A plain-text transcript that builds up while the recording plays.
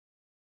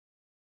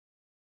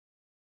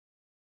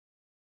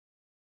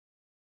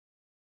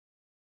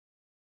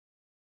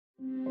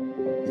Guy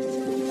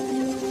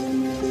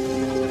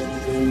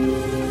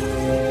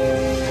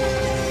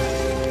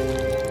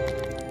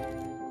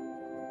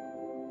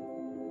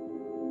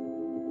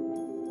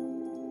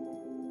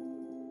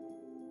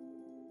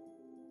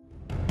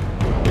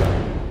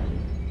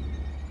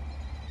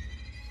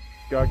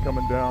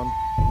coming down.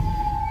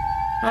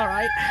 All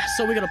right,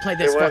 so we're gonna play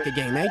this fucking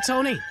game, eh,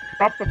 Tony?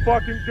 Drop the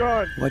fucking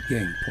gun. What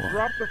game, Paul?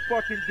 Drop the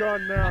fucking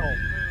gun now.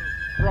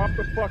 Drop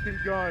the fucking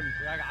gun.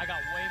 I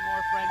got way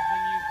more friends than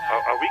you,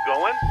 pal. Are we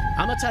going?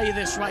 I'm gonna tell you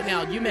this right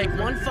now. You make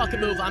one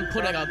fucking move, I'm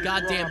putting a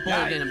goddamn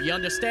bullet in him. You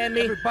understand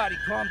me? Everybody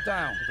calm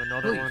down. There's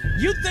another one.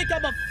 You think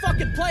I'm a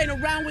fucking playing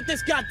around with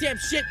this goddamn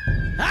shit?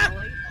 Huh?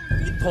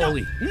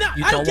 Paulie, No,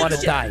 you I don't want to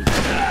give a die.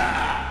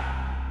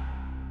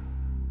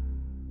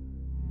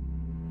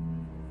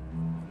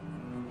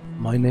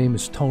 My name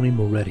is Tony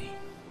Moretti,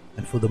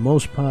 and for the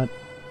most part,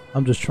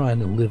 I'm just trying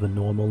to live a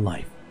normal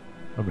life.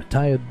 A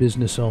retired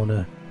business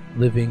owner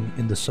living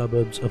in the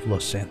suburbs of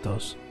Los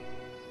Santos.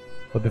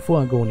 But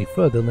before I go any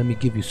further, let me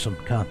give you some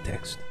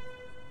context.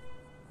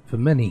 For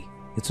many,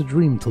 it's a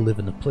dream to live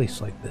in a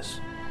place like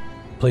this.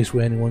 A place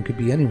where anyone could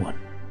be anyone,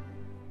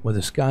 where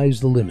the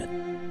sky's the limit.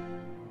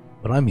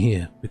 But I'm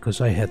here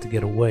because I had to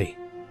get away.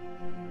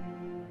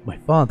 My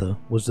father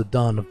was the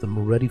Don of the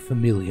Moretti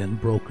Familia and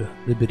broker,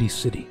 Liberty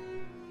City.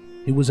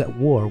 He was at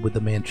war with the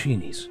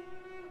Mancinis.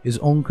 His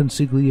own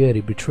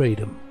consigliere betrayed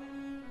him.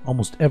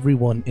 Almost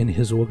everyone in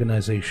his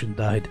organization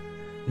died,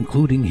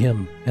 including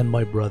him and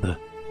my brother.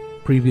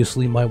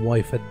 Previously, my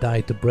wife had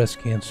died to breast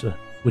cancer,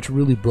 which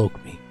really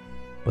broke me.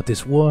 But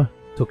this war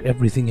took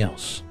everything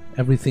else,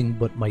 everything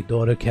but my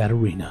daughter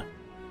Katerina.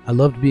 I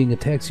loved being a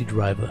taxi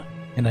driver,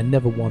 and I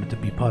never wanted to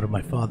be part of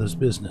my father's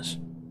business.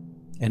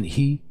 And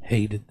he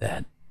hated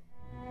that.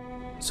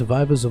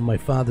 Survivors of my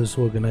father's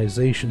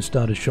organization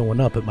started showing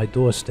up at my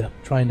doorstep,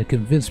 trying to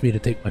convince me to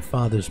take my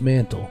father's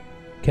mantle.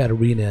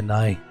 Katerina and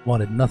I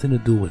wanted nothing to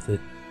do with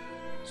it,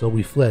 so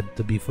we fled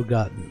to be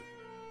forgotten.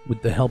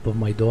 With the help of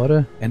my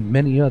daughter and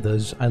many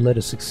others, I led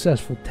a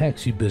successful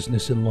taxi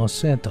business in Los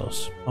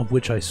Santos, of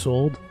which I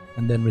sold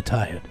and then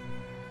retired.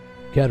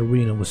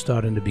 Katerina was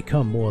starting to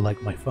become more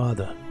like my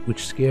father,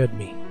 which scared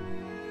me,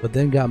 but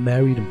then got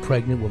married and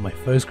pregnant with my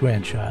first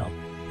grandchild,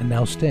 and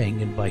now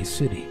staying in Vice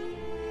City.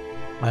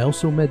 I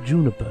also met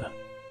Juniper.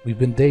 We've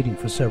been dating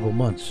for several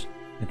months.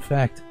 In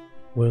fact,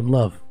 we're in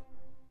love.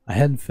 I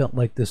hadn't felt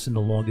like this in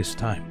the longest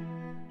time.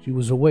 She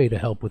was away to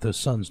help with her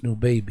son's new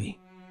baby.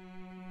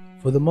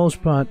 For the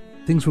most part,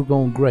 things were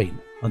going great,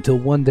 until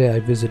one day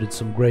I visited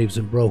some graves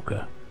in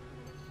Broca.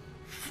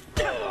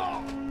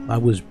 I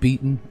was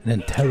beaten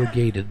and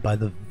interrogated by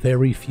the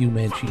very few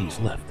Mancinis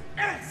left.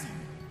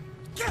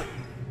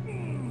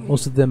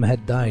 Most of them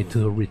had died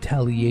to a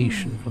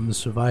retaliation from the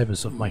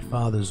survivors of my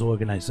father's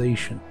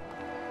organization.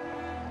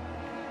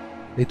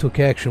 They took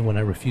action when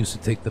I refused to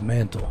take the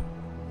mantle.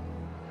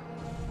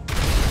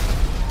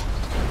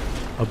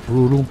 A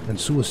brutal and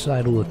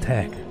suicidal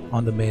attack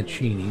on the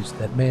Mancinis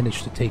that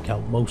managed to take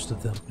out most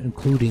of them,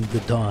 including the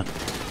Don.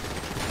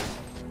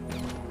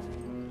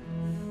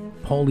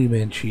 Paulie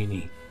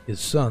Mancini, his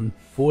son,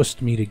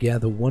 forced me to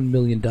gather $1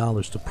 million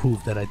to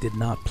prove that I did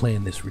not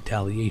plan this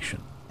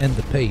retaliation and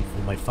to pay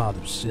for my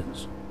father's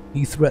sins.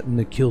 He threatened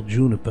to kill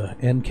Juniper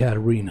and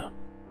Katerina,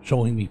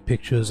 showing me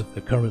pictures of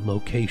their current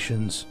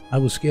locations. I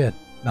was scared,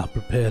 not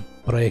prepared,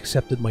 but I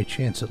accepted my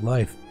chance at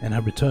life, and I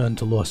returned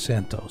to Los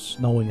Santos,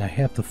 knowing I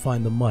have to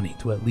find the money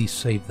to at least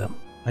save them.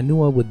 I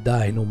knew I would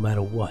die no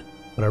matter what,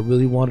 but I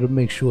really wanted to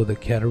make sure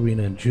that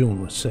Katerina and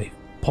June were safe.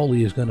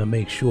 Paulie is going to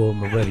make sure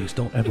Moretti's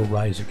don't ever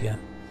rise again.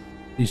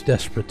 He's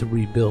desperate to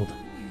rebuild,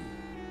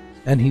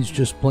 and he's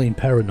just plain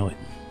paranoid.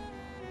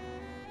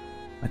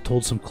 I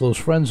told some close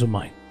friends of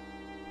mine.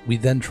 We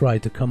then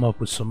tried to come up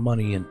with some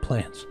money and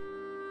plans.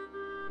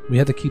 We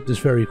had to keep this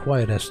very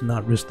quiet as to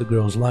not risk the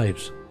girls'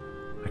 lives.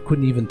 I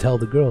couldn't even tell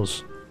the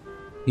girls.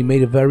 He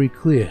made it very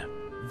clear.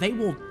 They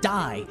will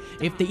die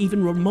if they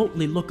even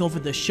remotely look over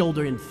their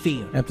shoulder in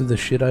fear. After the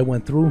shit I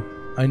went through,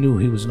 I knew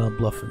he was not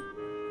bluffing.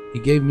 He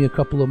gave me a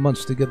couple of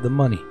months to get the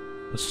money,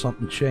 but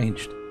something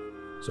changed.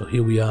 So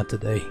here we are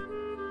today.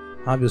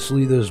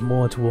 Obviously there's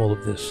more to all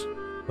of this,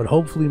 but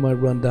hopefully my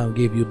rundown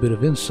gave you a bit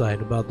of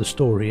insight about the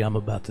story I'm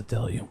about to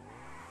tell you.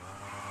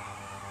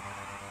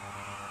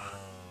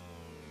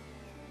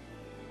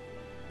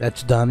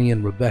 That's Donnie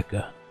and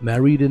Rebecca,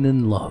 married and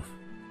in love,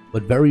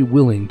 but very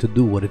willing to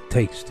do what it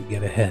takes to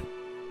get ahead.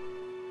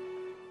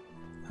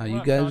 How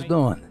you guys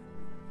doing?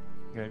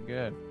 Good,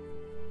 good.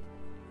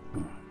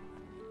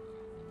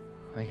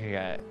 I think I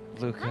got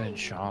Luca and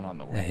Sean on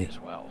the way as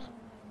well.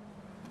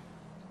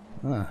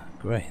 Ah,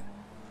 great.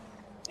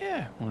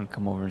 Yeah, I want to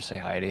come over and say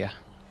hi to you.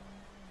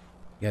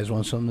 You guys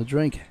want something to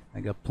drink? I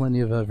got plenty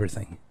of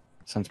everything.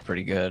 Sounds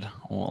pretty good,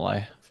 I won't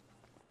lie.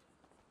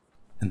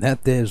 And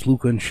that there's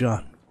Luca and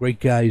Sean. Great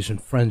guys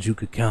and friends you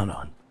could count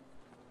on.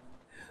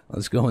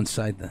 Let's go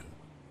inside then.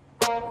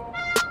 Mr.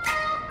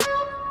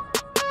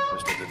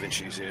 Da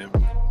Vinci's here.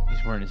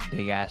 He's wearing his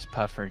big-ass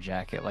puffer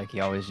jacket like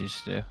he always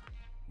used to.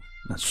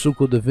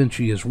 Natsuko Da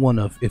Vinci is one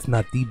of, if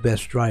not the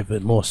best driver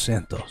in Los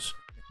Santos.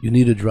 You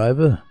need a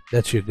driver?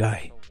 That's your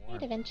guy. Hey,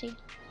 Da Vinci.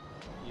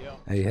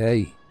 Hey,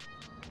 hey.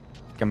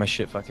 Got my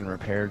shit fucking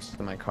repaired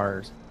to my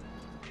cars.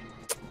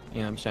 You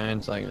know what I'm saying?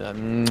 It's like,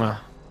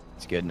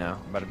 it's good now.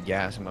 I'm about to be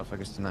gassing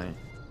motherfuckers tonight.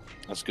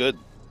 That's good.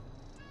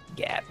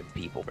 Gapping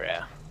people,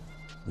 bruh.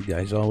 The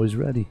guy's always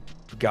ready.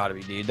 Gotta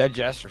be, dude. That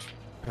Jester's...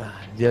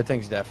 that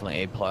thing's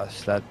definitely A+.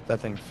 That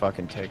thing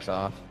fucking takes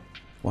off.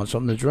 Want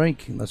something to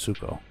drink? Let's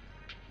go.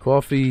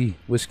 Coffee,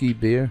 whiskey,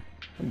 beer?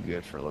 I'm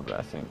good for a little bit,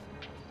 I think.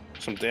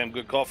 Some damn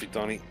good coffee,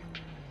 Tony.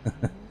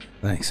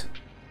 Thanks.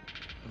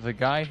 The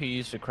guy who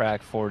used to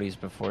crack 40s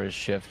before his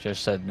shift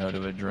just said no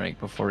to a drink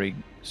before he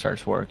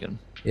starts working.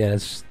 Yeah,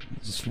 that's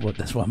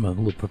why I'm a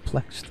little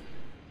perplexed.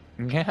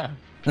 Yeah.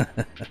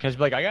 Because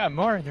like, I got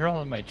more. They're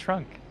all in my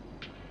trunk.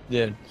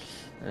 Dude.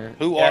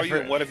 Who are you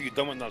and what have you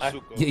done with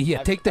Natsuko?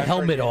 Yeah, take the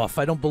helmet off.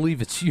 I don't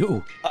believe it's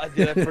you.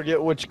 Did I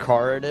forget which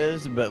car it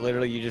is? But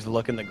literally, you just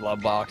look in the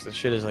glove box. The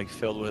shit is like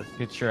filled with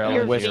Get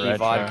your whiskey, LSD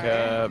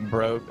vodka,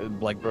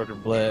 Broker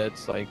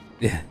Blitz, like.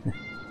 Yeah.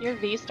 Your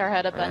V-Star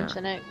had a bunch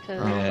in it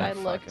because Yeah, I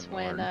looked fucking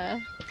when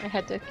Lord. I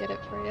had to get it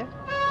for you.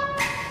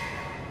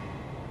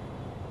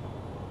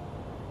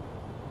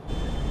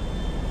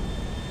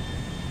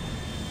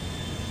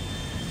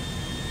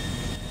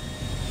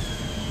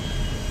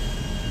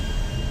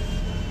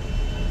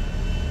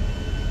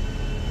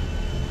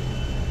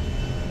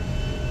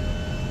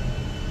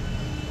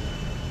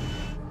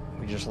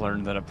 We just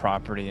learned that a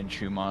property in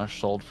Chumash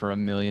sold for $1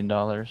 million.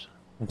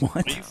 What?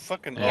 Are you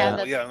fucking... Yeah,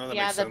 Oh, yeah, no, that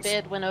makes the sense.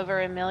 bid went over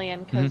 $1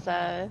 million because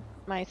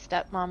my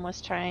stepmom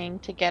was trying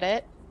to get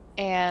it,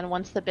 and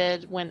once the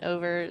bid went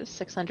over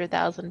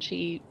 600,000,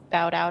 she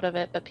bowed out of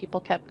it. But people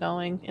kept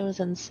going. It was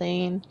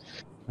insane.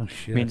 Oh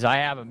shit. Means I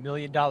have $1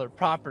 million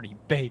property,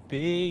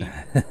 baby.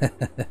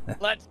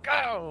 Let's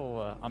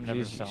go. I'm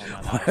never selling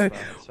that house. Why,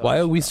 though. why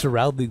are we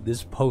surrounding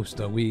this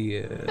post? Are we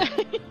a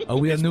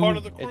It's new? part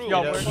of the crew. Yo,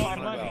 What are where's you my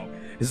talking money? about?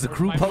 Is the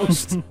crew Where's my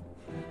post?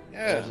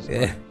 Yeah.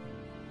 Yeah.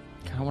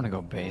 I want to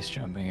go base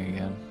jumping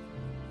again.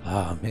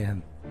 Oh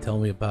man, tell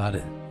me about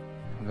it,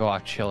 I'll go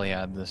off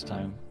Chiliad this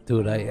time.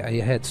 dude. I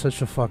had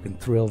such a fucking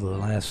thrill the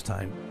last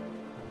time.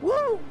 Woo!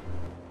 Oh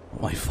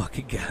my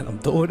fucking god, I'm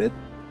doing it.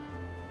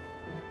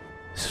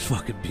 This is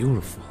fucking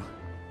beautiful.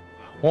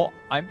 Well,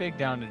 I'm big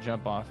down to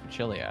jump off of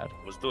Chiliad.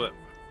 Let's do it.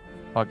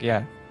 Fuck yeah.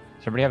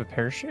 Does everybody have a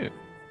parachute?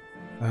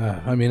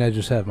 I mean, I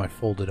just have my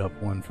folded up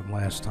one from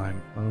last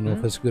time. I don't know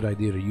if that's a good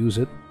idea to use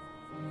it.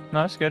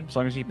 No, that's good. As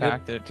long as you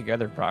packed it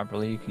together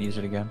properly, you can use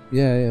it again.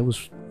 Yeah, it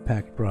was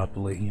packed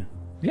properly.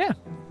 Yeah.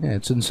 Yeah,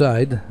 it's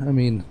inside. I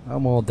mean,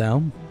 I'm all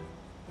down.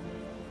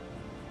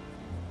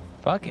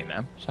 Fuck it,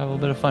 man. Just have a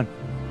little bit of fun.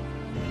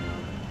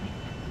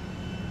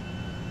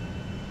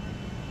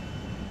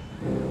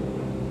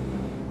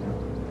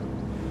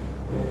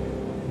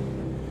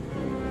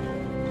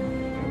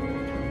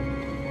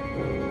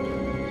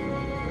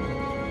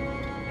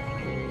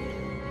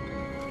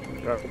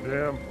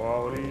 Goddamn,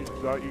 Paulie.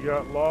 Thought you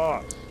got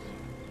lost.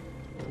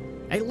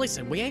 Hey,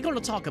 listen, we ain't gonna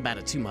talk about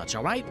it too much,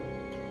 all right?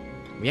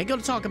 We ain't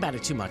gonna talk about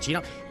it too much, you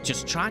know?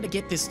 Just trying to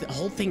get this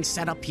whole thing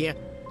set up here.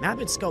 I've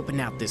been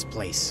scoping out this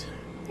place.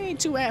 Ain't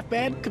too half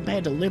bad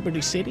compared to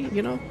Liberty City,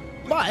 you know?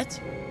 But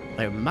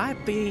there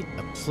might be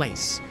a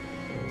place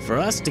for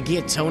us to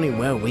get Tony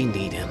where we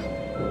need him.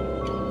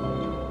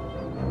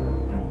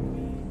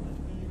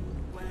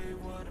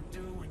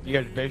 You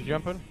guys base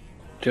jumping?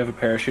 Do you have a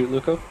parachute,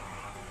 Luco?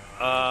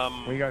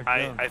 you guys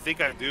doing? I think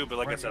I do, but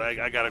like I said,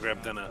 I gotta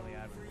grab dinner.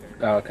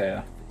 Oh, okay.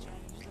 Yeah.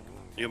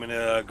 You want me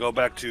to go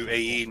back to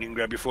AE and you can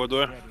grab your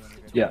 4-door?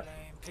 Yeah.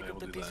 Alright,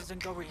 we'll do that.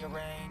 and go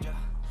rearrange.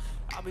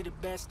 I'll be the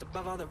best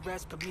above all the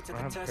rest, put me to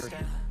the test.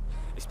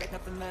 Expect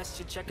nothing less,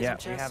 you check Yeah,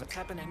 some we checks, have what's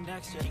happening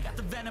next. You got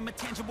the venom, a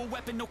tangible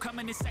weapon, no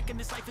coming in second.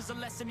 This life is a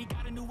lesson. He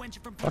got a new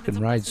engine from Fucking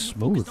rides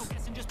smooth.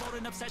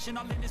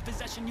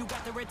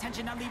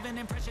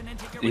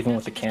 Even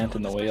with the cant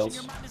and the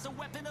wheels.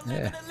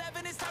 Yeah.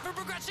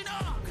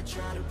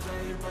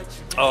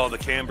 Oh, the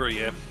camber,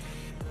 yeah.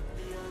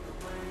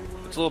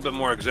 It's a little bit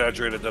more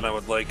exaggerated than I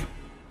would like.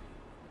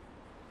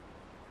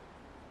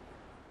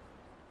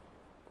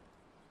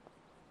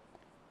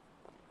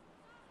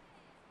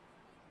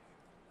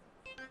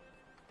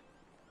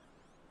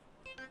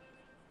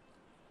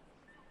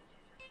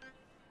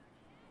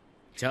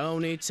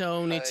 Tony.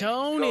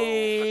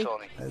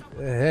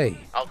 Hey.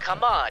 Oh,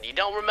 come on. You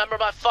don't remember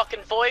my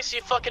fucking voice,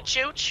 you fucking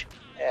chooch?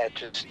 Yeah,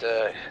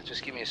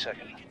 just give me a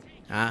second.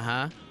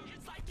 Uh-huh.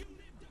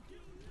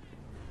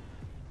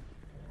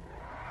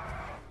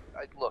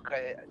 I'm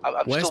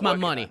Where's still my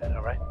working money? on it,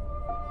 all right?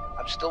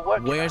 I'm still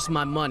working. Where's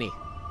my money?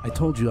 I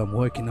told you I'm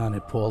working on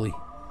it, Paulie.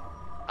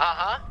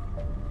 Uh-huh.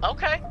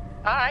 Okay.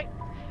 All right.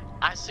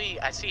 I see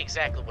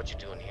exactly what you're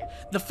doing here.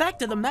 The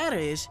fact of the matter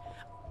is,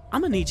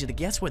 I'm gonna need you to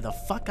guess where the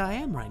fuck I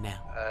am right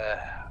now.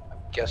 I'm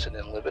guessing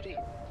in Liberty.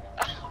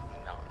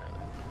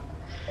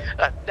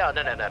 No.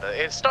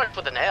 It starts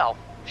with an L.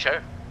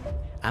 Sure.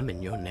 I'm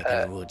in your neck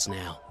of the woods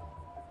now.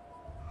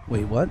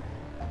 Wait, what?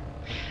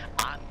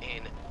 I'm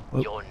in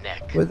your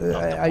neck Well, of the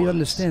I woods.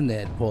 understand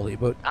that, Paulie,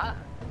 but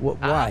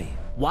why?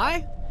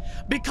 Why?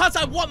 because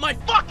I want my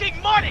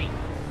fucking money!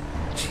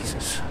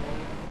 Jesus.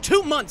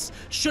 2 months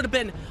should have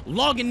been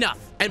long enough,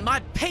 and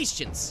my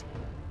patience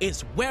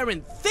is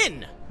wearing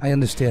thin. I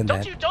understand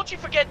that. Don't you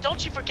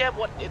forget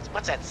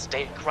what's at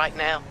stake right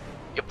now?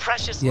 Your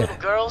precious Yeah. little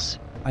girls?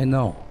 I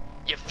know.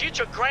 Your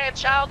future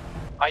grandchild?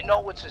 I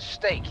know what's at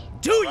stake.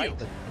 Do you?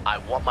 I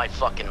want my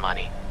fucking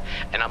money.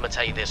 And I'm gonna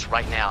tell you this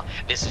right now,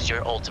 this is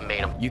your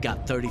ultimatum. You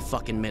got 30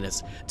 fucking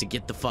minutes to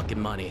get the fucking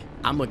money.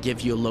 I'm gonna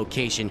give you a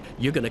location,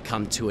 you're gonna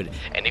come to it.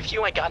 And if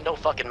you ain't got no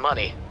fucking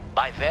money,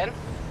 by then,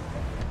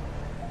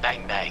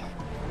 bang bang.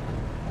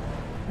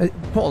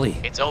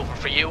 Paulie. It's over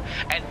for you,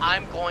 and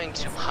I'm going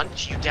to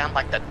hunt you down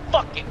like the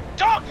fucking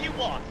dog you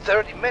are!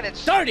 30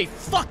 minutes? 30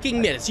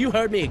 fucking minutes, you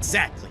heard me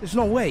exactly. There's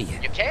no way.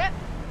 You can't?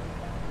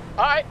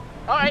 Alright.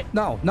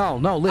 No,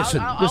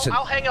 listen.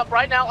 I'll hang up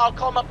right now, I'll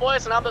call my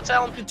boys and I'm gonna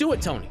tell them to do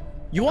it, Tony.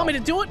 You want me to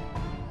do it?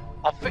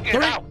 I'll figure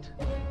it out.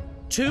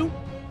 2,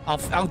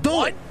 I'll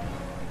do it.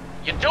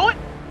 You do it?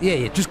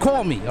 Yeah, just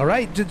call me, all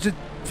right? Just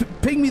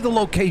ping me the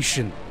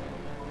location.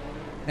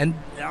 And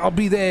I'll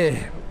be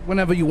there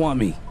whenever you want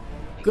me.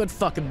 Good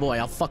fucking boy,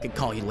 I'll fucking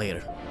call you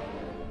later.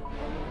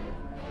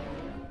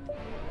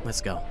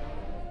 Let's go. All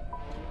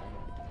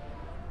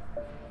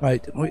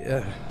right,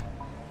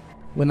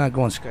 we're not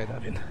going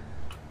skydiving.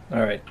 All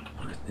right.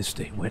 Look at this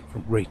day went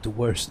from great to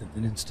worse in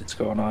an instant. What's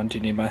going on? Do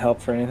you need my help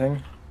for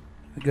anything?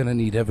 I'm gonna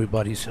need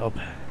everybody's help.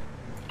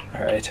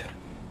 All right.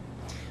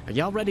 Are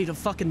y'all ready to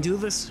fucking do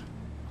this?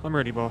 I'm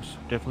ready, boss.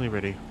 Definitely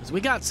ready. Because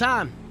we got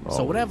time.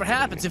 So whatever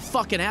happens, it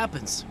fucking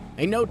happens.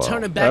 Ain't no Well,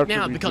 turning back after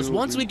now, we because do what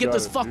once we we get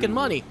this gotta fucking do.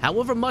 money,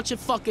 however much it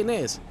fucking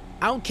is,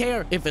 I don't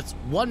care if it's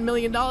 $1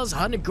 million,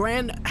 100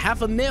 grand,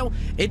 $500,000,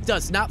 it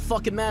does not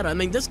fucking matter. I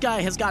mean, this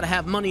guy has got to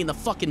have money in the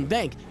fucking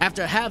bank.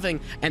 After having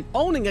and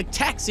owning a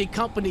taxi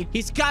company,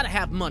 he's got to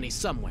have money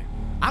somewhere.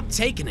 I'm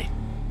taking it.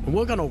 And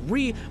we're gonna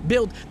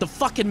rebuild the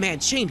fucking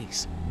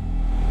Mancinis.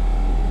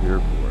 Here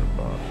for it,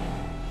 boss.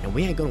 And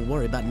we ain't gonna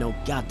worry about no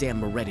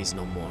goddamn Morettis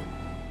no more.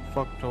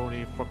 Fuck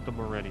Tony, fuck the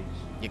Morettis.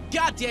 You're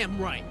goddamn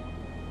right.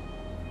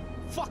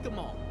 Fuck them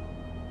all.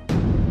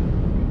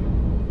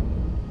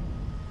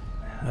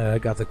 I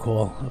got the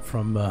call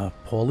from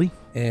Paulie,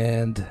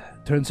 and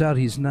turns out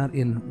he's not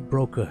in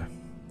Broker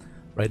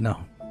right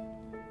now.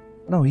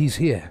 No, he's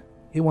here.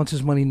 He wants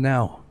his money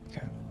now.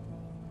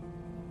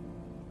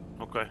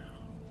 Okay.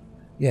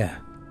 Yeah.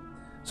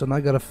 So now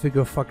I gotta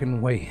figure a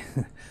fucking way.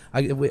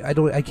 I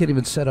can't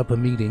even set up a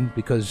meeting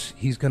because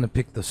he's gonna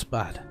pick the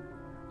spot.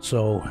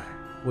 So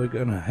we're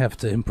gonna have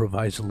to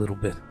improvise a little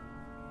bit.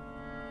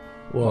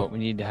 Well, we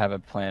need to have a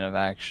plan of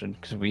action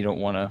because we don't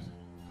want to.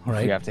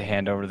 Right. We have to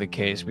hand over the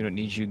case. We don't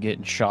need you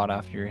getting shot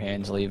off your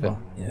hands leaving.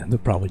 Well, yeah, they're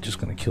probably just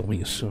gonna kill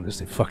me as soon as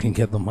they fucking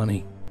get the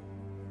money.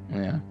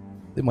 Yeah.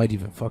 They might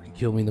even fucking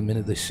kill me the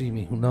minute they see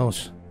me. Who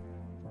knows?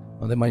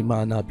 Well, they might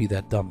not be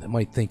that dumb. They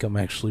might think I'm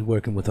actually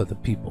working with other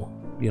people.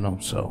 You know,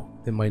 so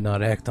they might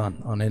not act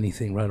on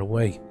anything right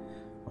away.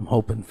 I'm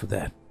hoping for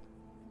that.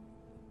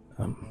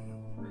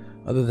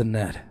 Other than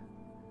that,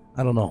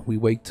 I don't know. We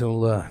wait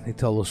till they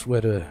tell us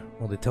where to.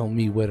 Well, they tell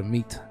me where to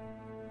meet.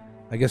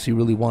 I guess he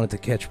really wanted to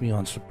catch me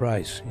on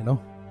surprise, you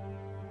know?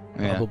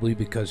 Yeah. Probably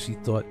because he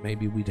thought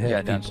maybe we'd have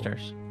people.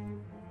 Downstairs.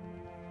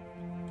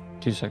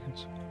 2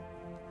 seconds.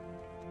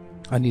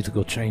 I need to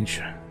go change.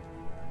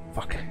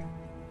 Fuck.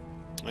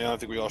 Yeah, I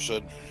think we all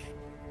should.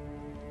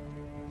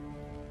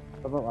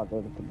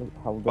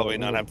 Probably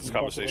not have this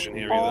conversation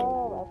here either.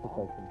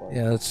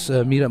 Yeah, let's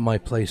meet at my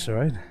place,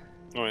 alright?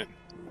 Alright.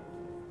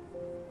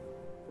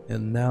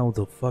 And now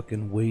the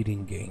fucking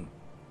waiting game.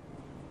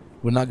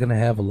 We're not gonna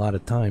have a lot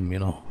of time, you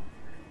know.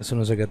 As soon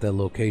as I get that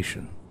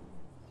location.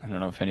 I don't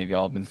know if any of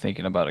y'all have been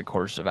thinking about a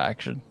course of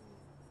action.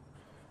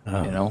 You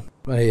know?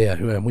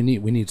 Yeah, we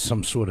need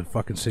some sort of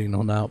fucking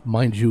signal now.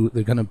 Mind you,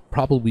 they're gonna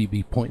probably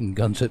be pointing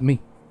guns at me.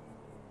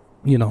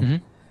 You know,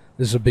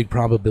 there's a big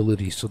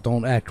probability, so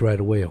don't act right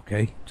away,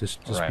 okay?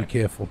 Just be Right.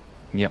 careful.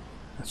 Yep.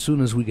 As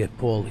soon as we get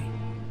Paulie,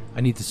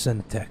 I need to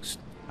send a text.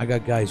 I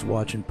got guys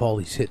watching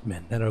Paulie's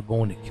hitmen that are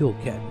going to kill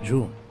Cat and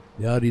June.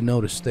 They already know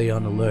to stay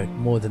on alert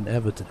more than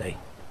ever today.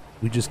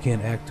 We just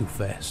can't act too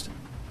fast.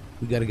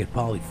 We gotta get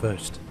Paulie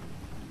first.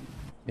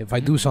 If I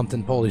do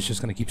something, Paulie's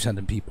just gonna keep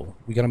sending people.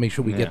 We gotta make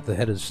sure we get the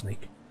head of the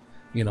snake,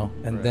 you know,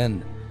 and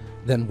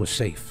then we're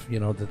safe. You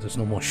know that there's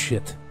no more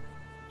shit.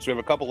 So we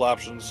have a couple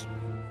options.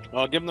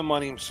 Give them the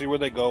money, see where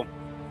they go.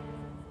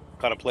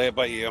 Kind of play it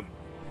by ear.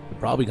 They're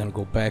probably gonna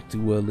go back to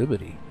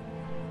Liberty.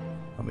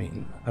 I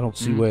mean, I don't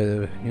see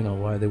where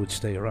why they would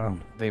stay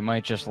around. They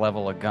might just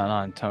level a gun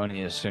on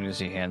Tony as soon as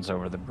he hands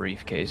over the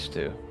briefcase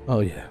too. Oh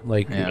yeah,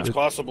 like It's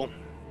possible.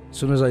 As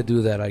soon as I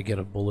do that, I get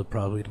a bullet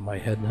probably to my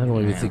head, and I don't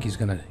even think he's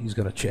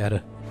gonna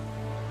chatter.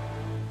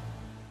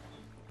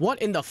 What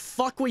in the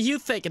fuck were you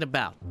thinking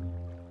about?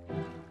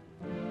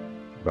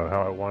 About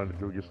how I wanted to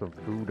go get some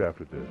food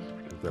after this.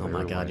 Because Oh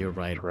my god, you're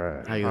right.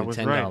 Trash. How you I was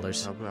 $10? right.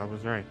 I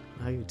was right.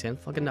 How you $10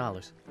 fucking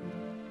dollars?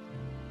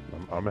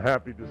 I'm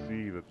happy to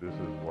see that this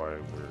is why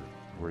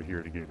we're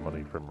here to get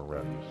money from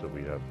Moretti, so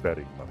we have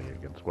betting money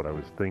against what I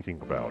was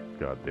thinking about.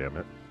 God damn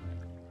it.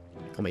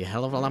 gonna be a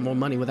hell of a lot more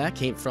money where that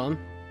came from.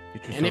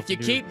 And if you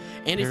keep,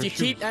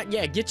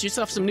 yeah, get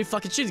yourself some new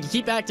fucking shoes. You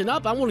keep acting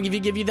up, I won't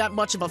give you that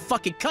much of a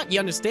fucking cut. You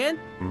understand?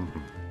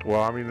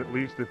 Well, I mean, at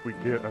least if we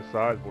get a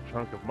sizable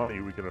chunk of money,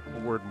 we can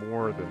afford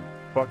more than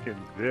fucking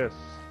this.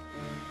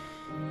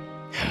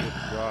 Good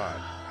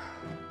God.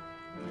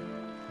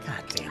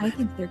 God damn I it.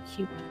 think they're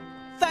cute.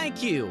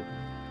 Thank you.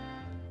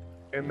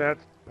 And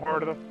that's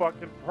part of the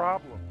fucking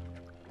problem.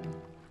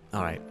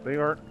 All right. They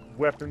aren't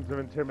weapons of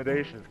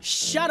intimidation.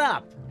 Shut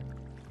up.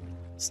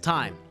 It's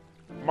time.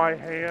 My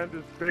hand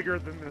is bigger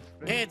than this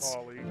thing, It's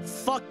Paulie.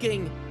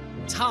 fucking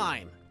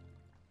time.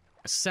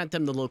 I sent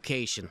them the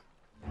location.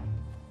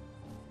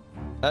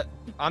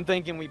 I'm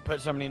thinking we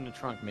put somebody in the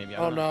trunk, maybe.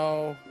 Oh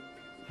no.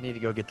 I need to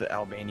go get the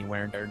Albany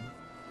wearing.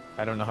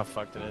 I don't know how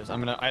fucked it is. I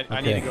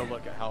need to go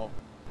look at how.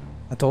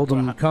 I told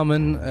him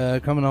coming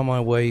on my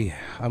way.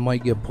 I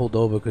might get pulled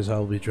over because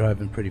I'll be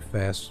driving pretty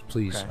fast.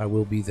 Please, Okay. I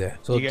will be there.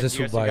 So this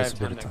will you buy guys us a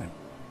got bit of time time.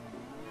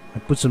 I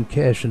put some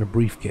cash in a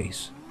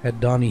briefcase, had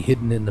Donnie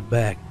hidden in the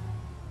back,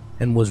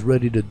 and was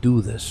ready to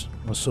do this,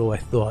 or so I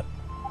thought.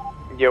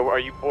 Yo, are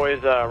you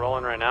boys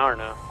rolling right now or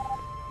no?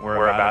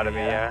 We're about to be,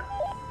 yeah.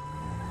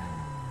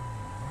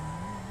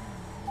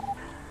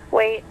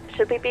 Wait,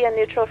 should we be a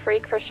neutral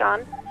freak for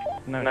Sean?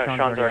 No,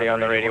 Sean's already on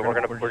the radio. We're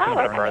gonna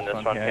burn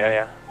this one.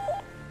 Yeah.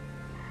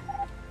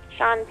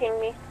 Sean, ping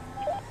me.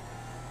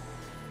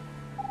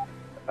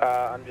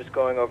 I'm just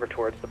going over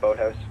towards the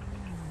boathouse.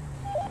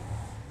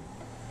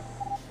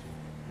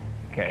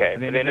 Okay,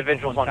 the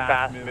individuals on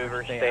fast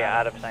movers stay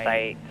out of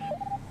sight.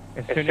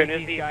 As soon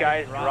as these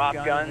guys drop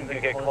guns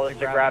and get close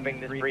to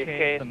grabbing this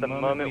briefcase, the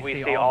moment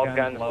we see all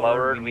guns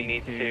lowered, we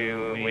need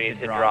to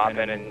drop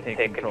in and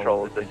take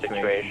control of the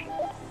situation.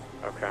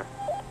 Okay.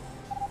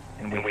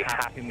 And we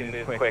have to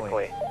move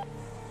quickly.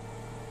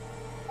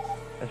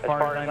 As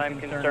far as I'm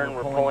concerned,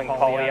 we're pulling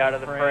Paulie out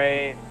of the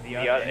fray.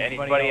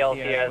 Anybody else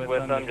he has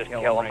with him, just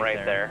kill him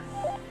right there.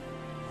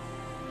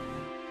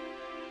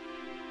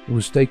 It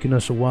was taking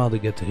us a while to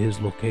get to his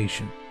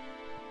location,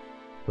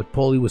 but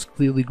Paulie was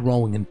clearly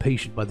growing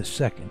impatient by the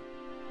second.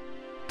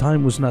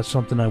 Time was not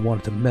something I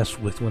wanted to mess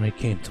with when it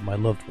came to my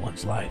loved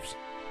ones' lives.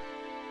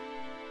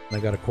 I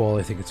got a call,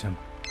 I think it's him.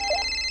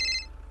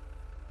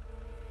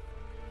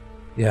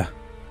 Yeah.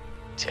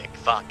 Tick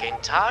fucking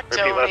talk,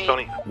 Repeat last,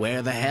 Tony.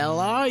 Where the hell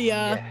are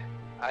ya?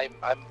 Yeah,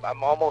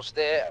 I'm almost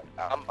there.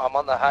 I'm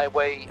on the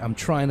highway. I'm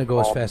trying to go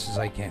as fast as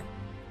I can.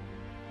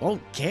 Oh,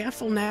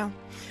 careful now.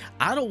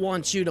 I don't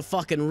want you to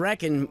fucking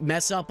wreck and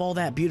mess up all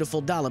that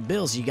beautiful dollar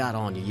bills you got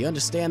on you. You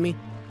understand me?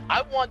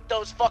 I want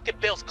those fucking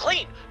bills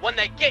clean when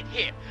they get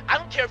here. I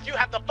don't care if you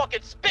have to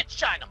fucking spit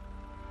shine them.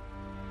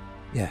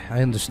 Yeah,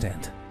 I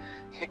understand.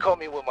 You caught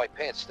me with my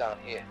pants down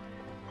here,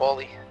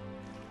 Paulie.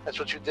 That's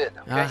what you did,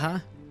 okay? Uh-huh.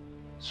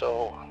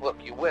 So, look,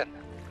 you win.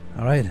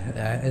 All right,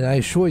 and I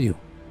assure you,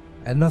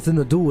 I had nothing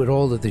to do with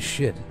all of this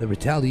shit, the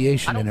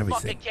retaliation and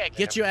everything.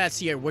 Get your ass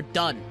here. We're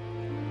done.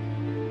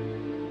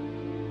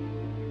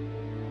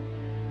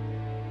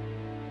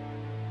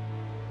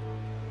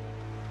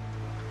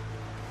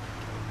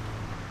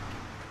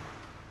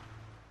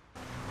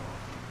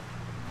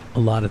 A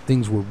lot of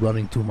things were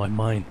running through my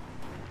mind.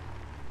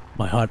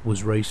 My heart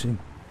was racing.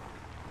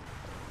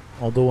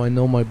 Although I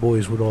know my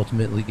boys would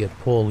ultimately get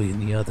Paulie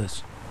and the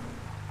others,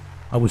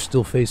 I was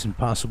still facing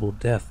possible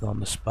death on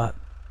the spot,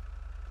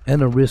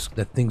 and a risk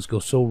that things go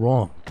so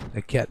wrong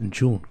that Cat and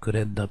June could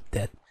end up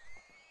dead.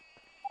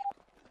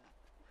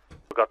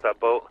 Got that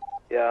boat?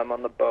 Yeah, I'm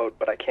on the boat,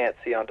 but I can't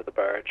see onto the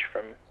barge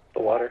from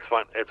the water.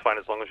 It's fine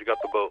as long as you got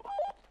the boat.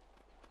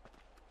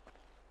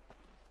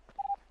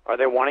 Are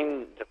they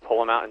wanting to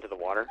pull him out into the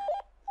water?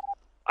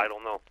 I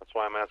don't know. That's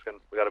why I'm asking.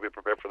 We gotta be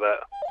prepared for that.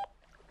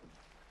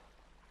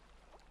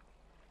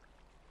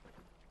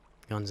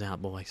 Guns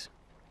out, boys.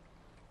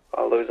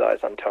 I'll lose eyes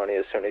on Tony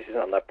as soon as he's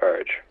on that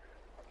barge.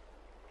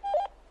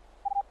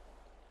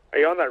 Are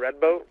you on that red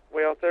boat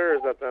way out there, or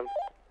is that them?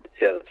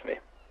 Yeah, that's me.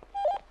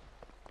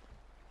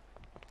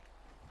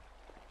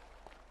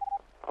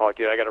 Oh,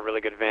 dude, I got a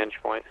really good vantage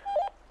point.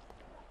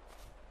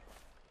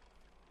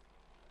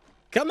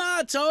 Come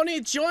on, Tony.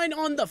 Join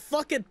on the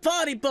fucking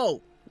party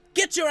boat.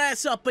 Get your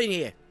ass up in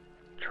here.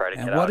 Try to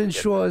And get what out and get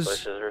ensures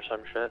bushes or some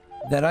shit.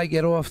 that I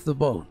get off the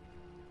boat?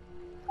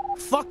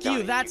 Fuck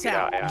you, that's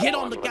how. out, yeah. Get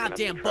Well, on the I'm looking at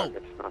goddamn truck. boat.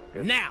 It's not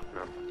good. Now.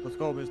 No. Let's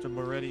go, Mr.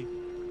 Moretti.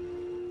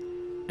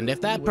 And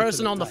if that Wait for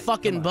person the on the tide.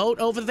 fucking Come on. boat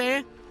over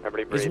there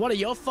Everybody is breathe. one of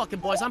your fucking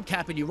boys, I'm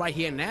capping you right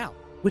here now.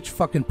 Which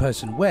fucking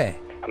person? Where?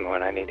 I'm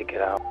when I need to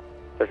get out.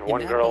 There's In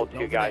one that girl, boat two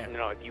over guys. there.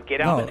 No, if you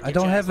get out, No, then I get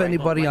don't your have ass right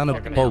anybody on on a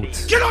fucking boat.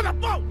 feet. Get on the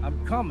boat!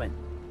 I'm coming.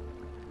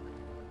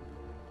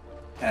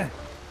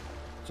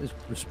 Just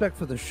respect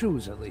for the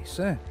shoes, at least,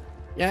 eh?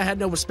 Yeah, I had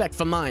no respect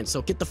for mine,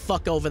 so get the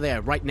fuck over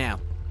there right now.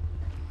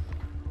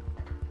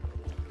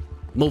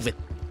 Move it.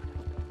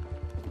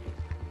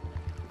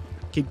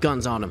 Keep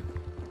guns on him.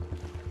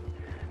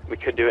 we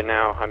could do it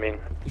now. I mean,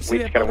 You see we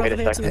that just gotta boat wait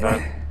over a there to second. the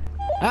right?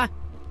 Huh?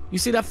 You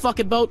see that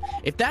fucking boat?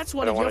 If that's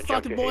one I of don't your wanna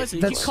jump fucking your boys,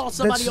 head. and you call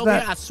somebody that's over here,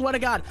 not- I swear to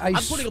God, I I'm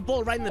s- putting a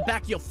bullet right in the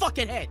back of your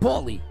fucking head.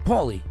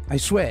 Paulie, I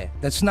swear,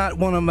 that's not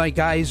one of my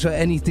guys or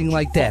anything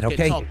like that, Fucking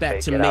okay? talk back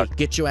to Get me. out.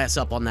 Get your ass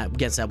up on that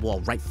against that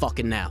wall right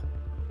fucking now.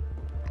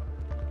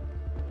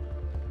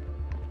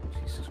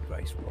 Jesus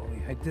Christ,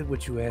 Paulie, I did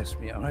what you asked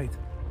me, all right?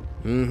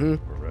 Mm-hmm.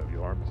 Moretti,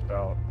 arms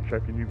out.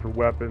 Checking you for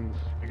weapons.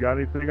 You got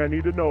anything I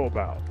need to know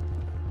about?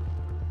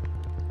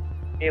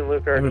 Me and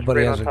Luke are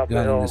Everybody just has right a on top gun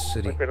of the in hill. this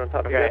city. Like right on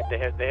top of Okay, the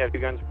hill. they have 2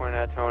 guns pointed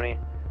at Tony.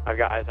 I've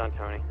got eyes on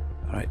Tony.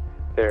 All right,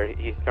 There,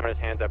 he's throwing his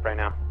hands up right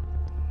now.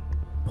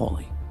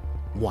 Paulie,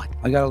 What?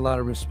 I got a lot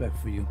of respect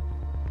for you.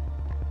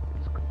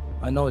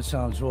 I know it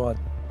sounds odd,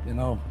 you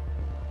know,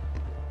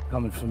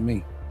 coming from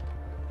me.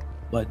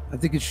 But I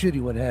think it's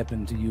shitty what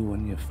happened to you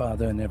and your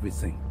father and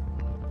everything.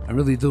 I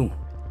really do.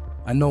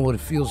 I know what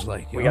it feels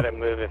like, you We know? gotta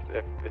move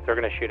if they're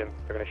gonna shoot him.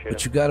 They're gonna shoot him.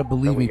 But you gotta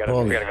believe So we me, gotta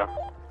Paulie.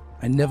 go.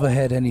 I never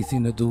had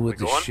anything to do with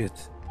We this going?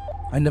 shit.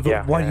 I never.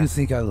 Yeah, why yeah. do you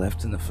think I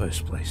left in the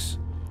first place?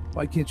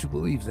 Why can't you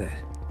believe that?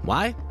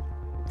 Why?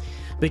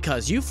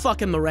 Because you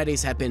fucking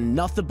Morettis have been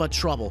nothing but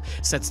trouble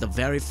since the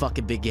very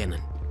fucking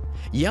beginning.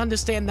 You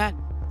understand that?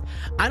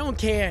 I don't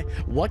care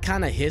what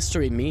kind of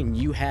history me and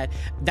you had.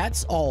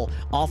 That's all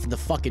off the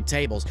fucking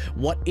tables.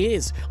 What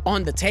is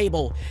on the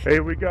table? Hey,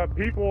 we got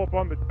people up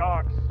on the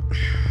docks.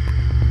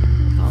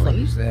 What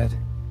is that?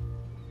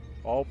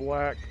 All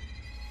black.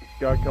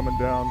 Guy coming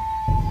down.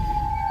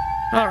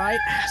 All right,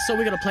 so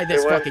we're gonna play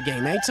this Hey, what? fucking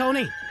game, eh,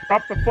 Tony?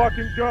 Drop the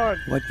fucking gun.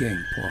 What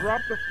game, Paul?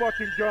 Drop the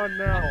fucking gun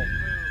now.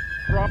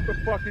 Drop the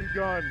fucking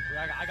gun.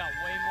 I got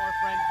way more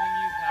friends than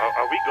you, pal.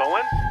 Are we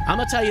going? I'm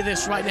gonna tell you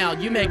this right now.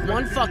 You make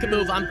one fucking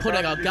move, I'm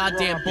putting a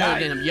goddamn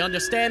bullet in him. You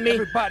understand me?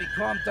 Everybody,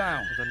 calm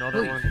down. There's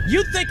another one.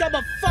 You think I'm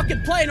a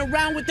fucking playing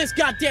around with this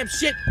goddamn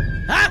shit?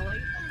 Huh?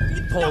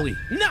 Paulie,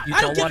 No, you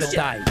I don't don't give want a to shit.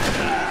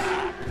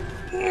 die.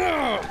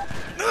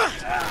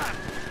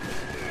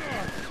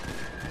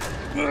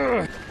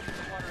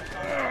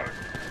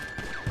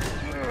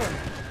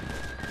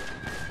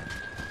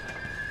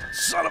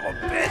 Son of a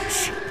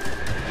bitch!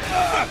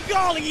 Fuck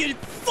all of you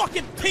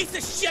fucking piece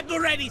of shit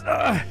already!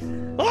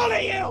 All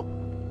of you!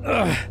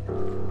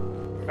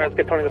 Alright, let's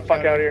get Tony the fuck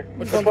out of here.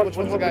 Which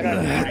one's the guy?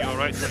 Are you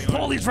alright?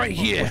 Paulie's right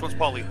here. Which one's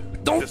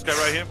Paulie? Don't, This guy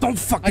right here? don't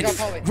fucking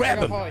Paulie. grab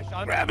I him. got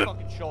Paulie. Grab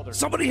him.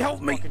 Somebody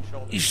help me.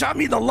 He shot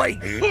me in the leg.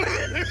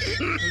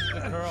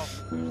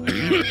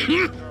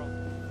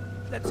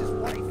 That's his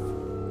wife.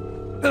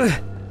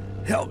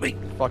 Help me.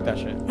 Fuck that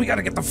shit. We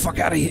gotta get the fuck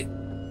out of here.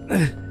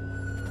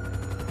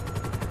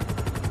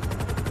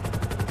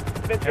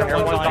 Air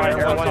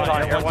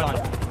one.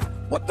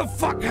 What the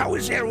fuck? How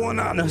is Air One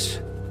on us?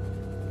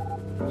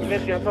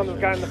 Mitzi, I'm throwing this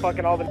guy in the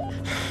fucking Alden.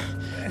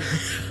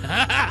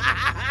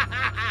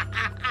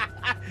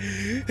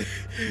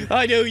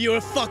 I knew you were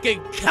a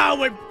fucking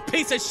coward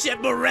piece of shit,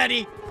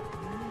 Moretti!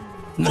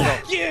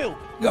 Fuck you!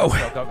 Go.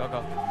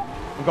 Go.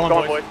 I'm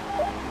going, boys.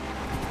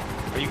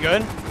 Are you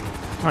good?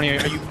 Tony,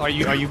 are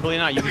you bleeding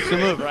out? You can still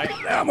move, right?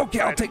 I'm okay.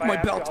 I'll take my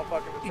belt.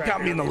 He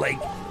got me in the leg.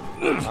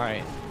 All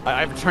right.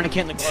 I have a tourniquet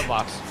in the glove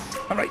box.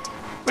 All right.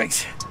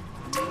 Thanks.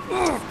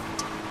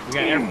 We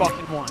got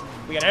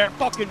air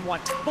fucking one.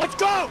 Let's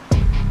go!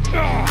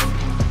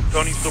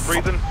 Tony still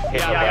breathing?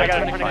 Yeah, I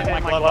got a tourniquet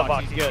in my glove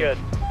box. He's good.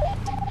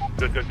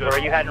 Good. Where are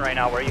you heading right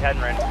now?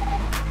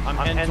 I'm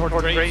heading towards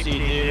Gracie,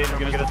 dude. I'm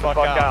gonna get the fuck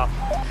out.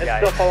 It's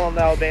still following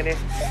the Albany.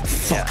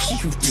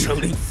 Fuck you,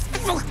 Tony.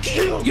 Fuck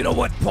you. You know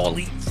what,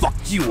 Paulie? Fuck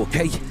you,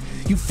 okay?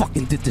 You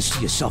fucking did this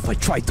to yourself. I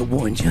tried to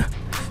warn you.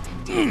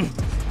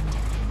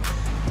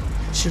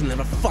 Should've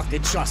never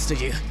fucking trusted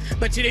you.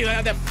 But you didn't even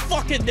have that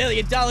fucking $1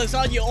 million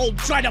on you, old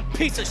dried-up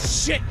piece of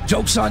shit!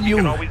 Joke's on you. You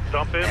can always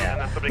dump him, and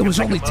then somebody There was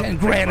can only pick him up 10 and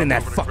grand take in him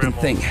that over to fucking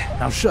Grandma's. thing.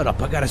 Now shut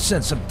up. I gotta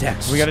send some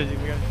texts. We gotta.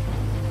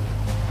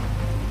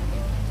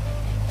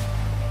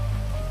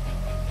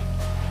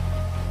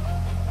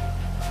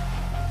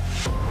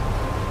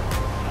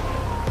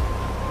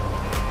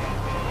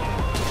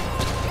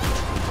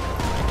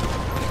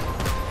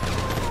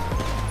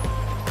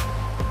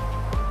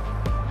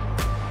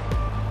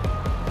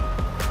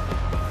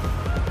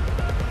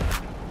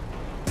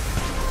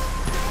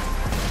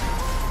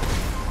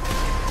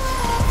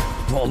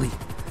 Paulie,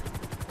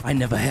 I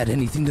never had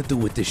anything to do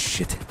with this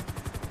shit.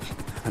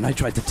 And I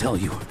tried to tell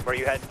you. Where are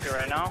you heading to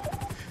right now?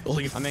 All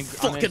you I'm in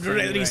fucking City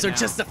realities right are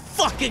just the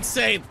fucking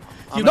same!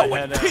 I'm You know gonna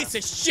what, head, piece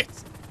of shit!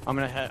 I'm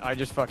gonna head. I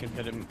just fucking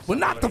hit him. We're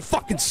not the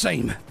fucking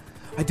same.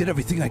 I did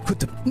everything I could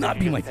to not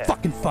be my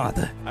fucking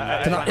father.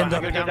 To not end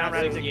up...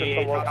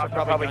 I'm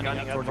probably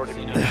gunning up towards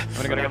the I'm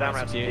gonna go down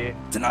Route 68.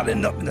 To not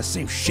end up in the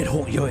same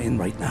shithole you're in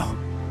right now.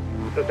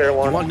 Is there You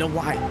one? wanna know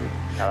why?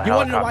 You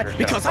wanna know why?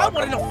 Because I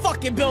wanted to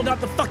fucking build up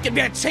the fucking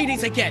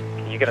Mancinis again!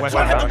 You get a So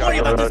I had to worry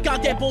about this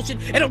goddamn bullshit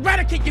and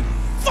eradicate you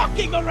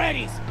fucking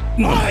Morettis!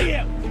 Who are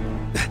you?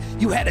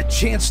 You had a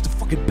chance to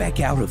fucking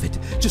back out of it.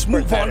 Just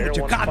move on with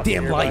your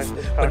goddamn life.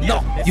 But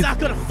no, It's you... not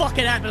gonna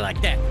fucking happen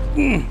like that!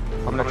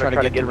 I'm gonna try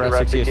to get to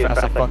Route 60 as fast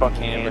as I fucking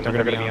can, but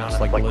they're gonna be on us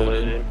like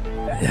glued.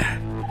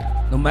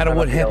 No matter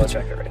what happens,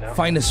 right now.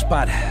 find a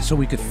spot so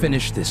we could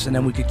finish this, and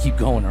then we could keep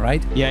going, all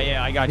right?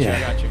 Yeah, I got you, I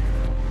got you.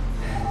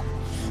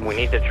 We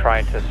need to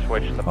try to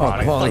switch the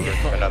body Paulie.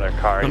 to another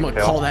car. I'm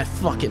gonna call that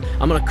fucking.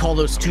 I'm gonna call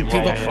those two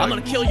people. I'm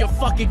gonna kill your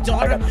fucking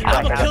daughter. And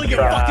I'm gonna kill your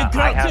fucking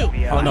girl too.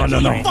 Oh, no.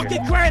 Your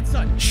fucking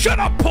grandson. Shut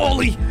up,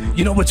 Paulie!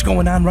 You know what's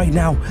going on right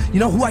now? You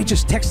know who I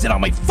just texted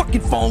on my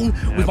fucking phone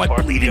with my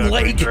bleeding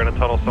leg? You're in a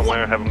tunnel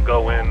somewhere, have them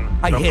go in.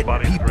 I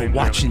had people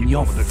watching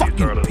your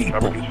fucking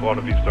people.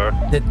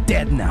 They're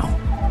dead now.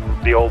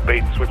 The old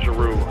bait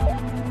switcheroo.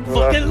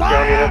 Fucking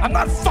liar! I'm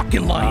not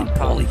fucking lying,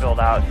 Paulie. Filled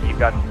out. You've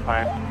got some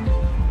time.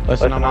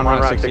 Listen, I'm on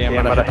Route 60. I'm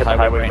gonna hit the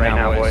highway right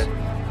now, boys.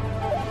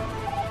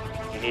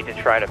 You need to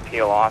try to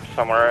peel off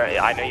somewhere.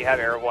 I know you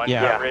have Air 1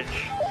 coverage.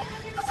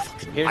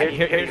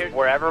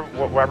 Wherever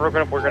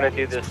we're gonna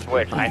do this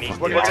switch, I need to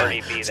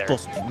already be there.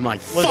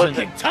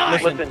 Listen,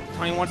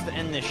 Tony wants to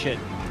end this shit.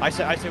 I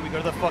said we go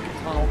to the fucking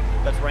tunnel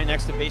that's right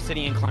next to Bay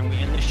City Incline. We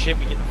end this shit,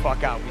 we get the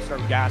fuck out. We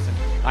start gassing.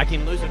 I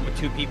can lose it with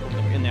 2 people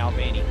in the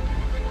Albany.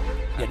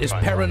 Yeah, this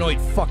paranoid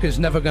fucker's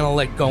never gonna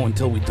let go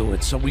until we do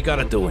it, so we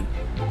gotta do it.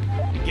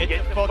 Get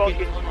the fucking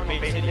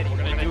Bay City. We're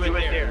gonna do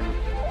it there.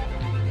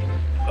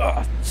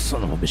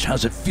 Son of a bitch,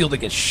 how's it feel to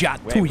get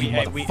shot too, you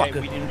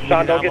motherfucker?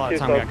 Sean, don't get too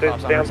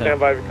close. Stay on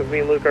standby because me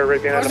and Luke are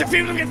right behind him. How's it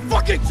feel to get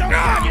fucking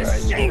shot? You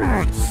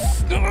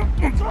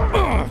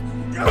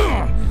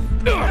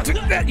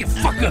Take that, you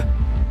fucker!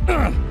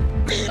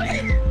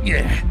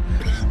 Yeah.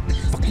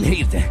 Fucking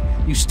hate that.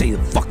 You stay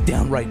the fuck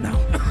down right now.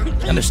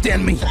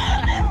 Understand me?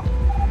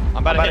 I'm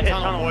about to hit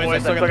tunnel, boys. I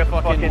still got the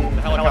fucking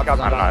helicopters.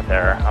 I'm not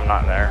there. I'm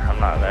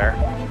not there.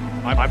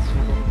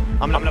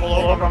 I'm gonna pull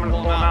over. I'm gonna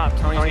pull him out.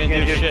 Tony's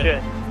gonna do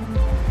shit.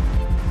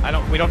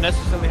 We don't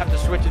necessarily have to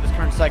switch at this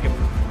current second.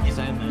 He's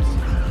in this.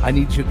 I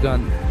need your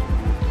gun.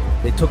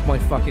 They took my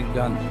fucking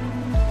gun.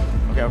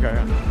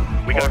 Okay.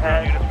 We got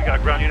ground units. We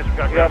got ground units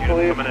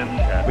coming in.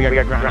 We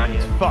got ground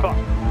units. Fuck.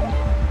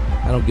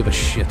 I don't give a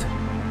shit.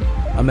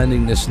 I'm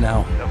ending this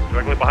now. Yep,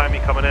 directly behind me,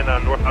 coming in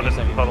north on this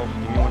tunnel.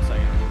 Give me 1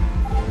 second.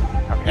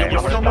 Okay, we're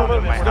still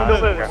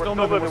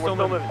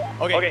moving.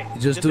 Okay.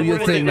 Just do your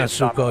thing,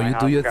 Natsuko. You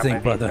do your thing,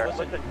 brother.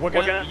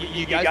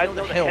 You guys know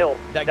the hill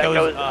that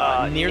goes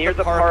near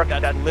the park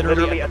that's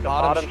literally at the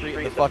bottom street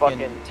of the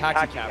fucking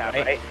taxi cab,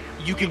 right?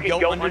 You can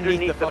go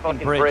underneath the fucking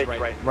bridge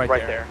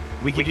right there.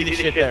 We can do this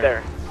shit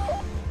there.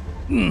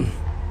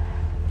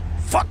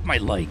 Fuck my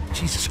leg.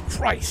 Jesus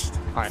Christ.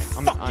 Alright,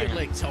 Fuck your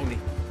leg, Tony.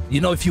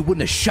 You know, if you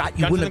wouldn't have shot,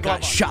 you wouldn't have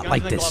got shot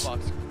like this.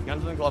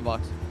 Guns in the glove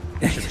box.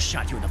 I should have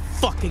shot you in the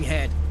fucking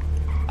head.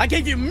 I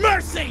gave you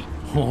mercy!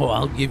 Oh,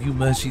 I'll give you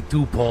mercy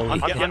too,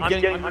 Paulie. I'm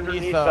getting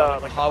underneath the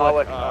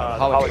Hollick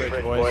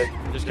Bridge, boys.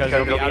 Just because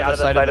it'll be out of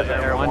the sight of the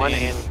Air 1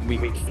 and we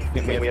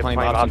have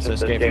plenty of options to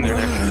escape from there.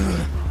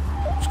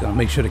 Just gotta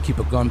make sure to keep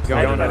a gun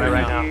pointed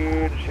right now.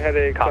 Huge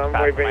headache. I'm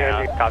right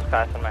behind you. Cops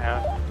passing my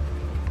house.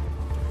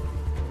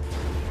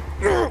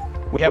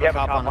 We have a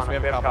cop on us.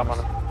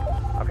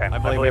 Okay, I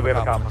believe we have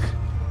a cop on us.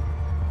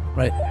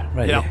 Right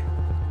here.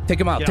 Take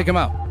him out, take him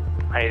out.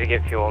 I need to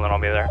get fuel and then I'll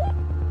be there.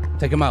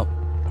 Take him out.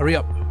 Hurry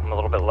up. I'm a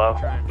little bit low.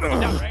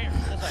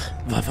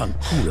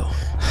 Vavanculo.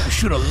 You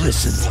should have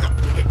listened.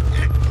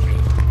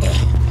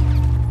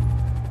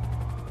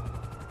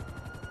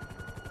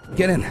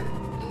 Get in.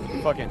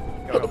 Fucking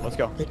go. Let's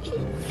go.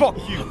 Fuck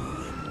you.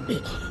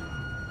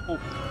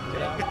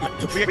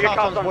 We got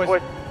cops on,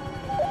 boys.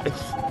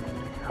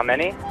 How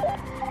many?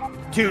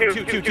 Two.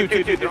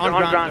 They're on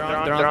the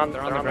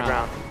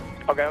ground.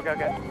 Okay.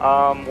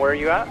 Where are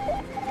you at?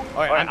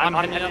 Alright, I'm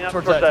heading up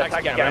towards the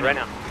taxi cab right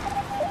now.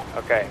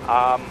 Okay,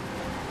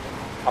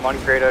 I'm on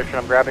Great Ocean.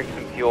 I'm grabbing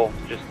some fuel.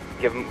 Just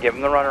give him the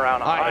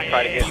runaround. I'm gonna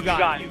try to get. You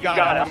got it.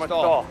 I'm gonna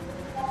stall.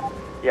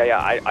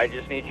 Yeah. I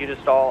just need you to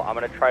stall. I'm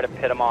gonna try to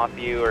pit him off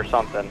you or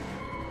something.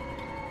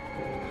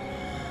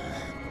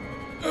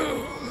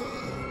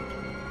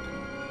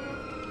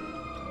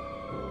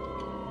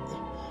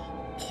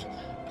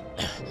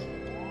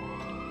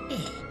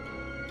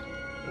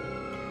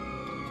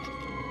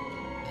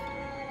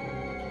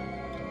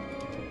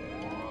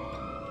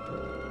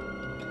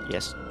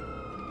 Yes.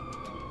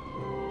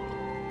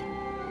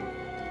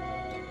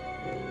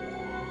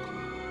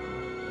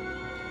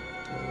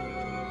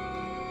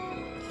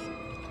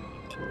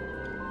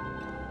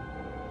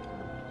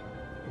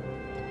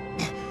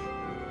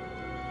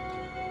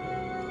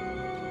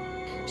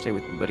 Stay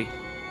with me, buddy.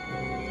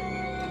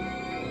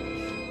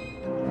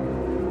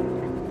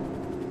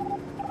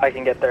 I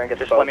can get there and get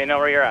just let me know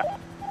where you're at.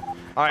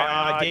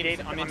 Alright,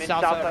 Dave, I'm in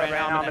Southside right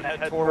now. I'm gonna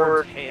head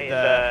towards the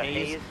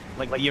Haze,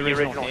 like the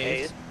original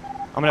Haze.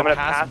 I'm gonna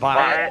pass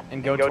by it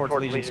and go towards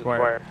Legion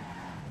Square.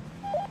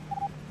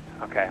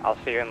 Okay, I'll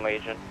see you in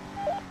Legion.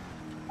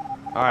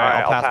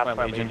 Alright, I'll pass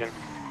by Legion.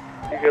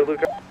 You go,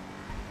 Luca.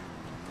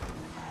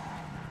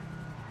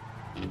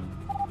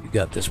 You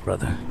got this,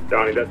 brother.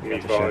 Donnie, that's me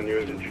following you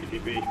into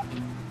GTB.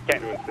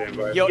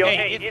 Okay. Yo,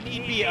 hey, if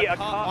need be, a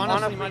cop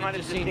honestly might have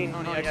just seen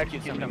Tony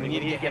execute something. We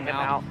need to get him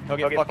out. He'll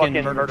get fucking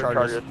murder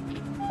charges.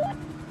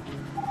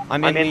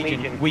 I'm in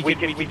Legion. We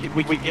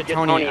could get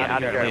Tony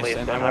out of here at least,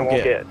 and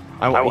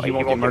he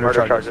won't get murder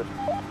charges.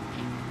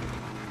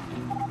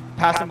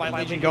 Passing by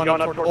Legion, going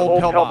up toward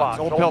Old Pillbox.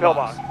 Old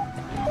Pillbox.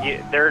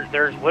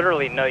 There's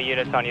literally no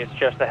units on you. It's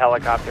just a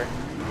helicopter.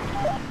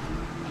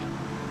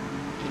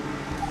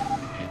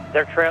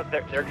 They're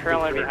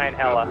trailing behind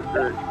Hella.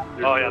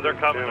 Oh yeah, they're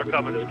coming. They're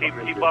coming. Just keep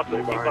up.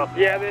 Keep up.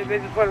 Yeah, they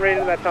just went right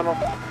into that tunnel.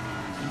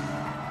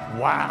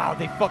 Wow,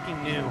 they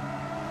fucking knew.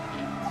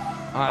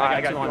 Alright,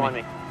 I got two on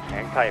me.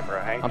 Hang tight, bro.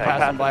 Hang tight. I'm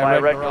passing by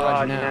Red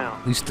Garage now.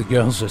 At least the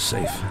girls are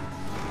safe.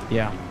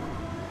 Yeah.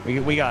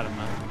 We got him,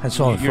 man. That's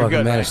all that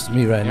fucking matters to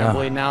me right now. You're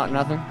bleeding out,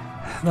 nothing?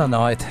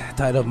 No, I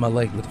tied up my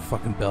leg with a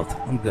fucking belt.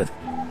 I'm good.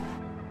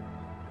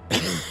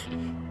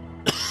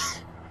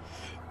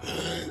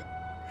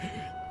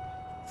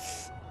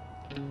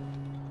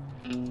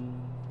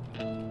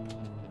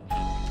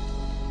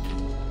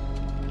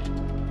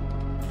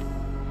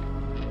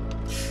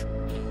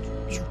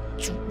 You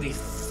do me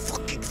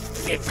fucking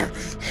favor.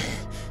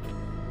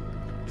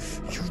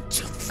 You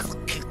just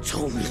fucking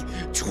told me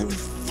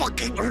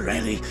fucking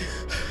already.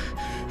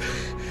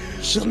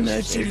 Some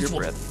night cities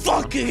will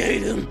fucking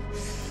hate him.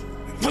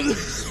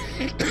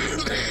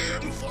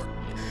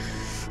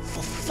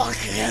 For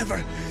fucking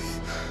ever.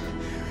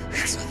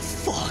 He's a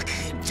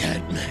fucking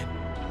dead man.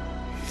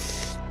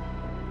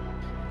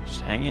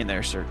 Just hang in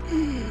there, sir.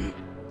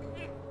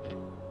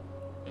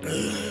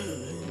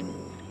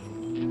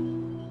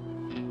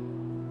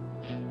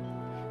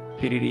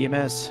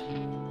 PDDMS.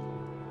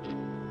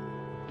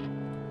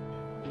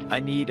 I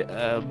need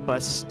a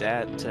bus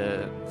stat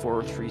to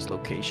 403's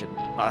location.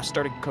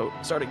 Starting code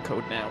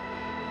now.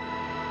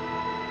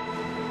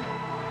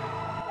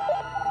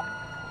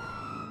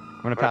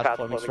 I'm gonna pass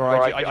clothing store.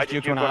 I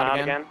just juked one out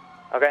again.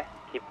 Okay.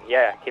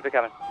 Keep it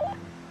coming.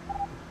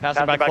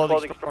 Passing by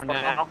clothing store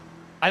now.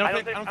 I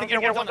don't think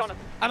anyone's on us.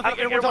 I don't think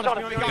anyone's on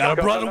us. We got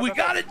it, brother. We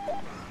got it.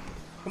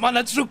 Come on,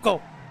 let's go.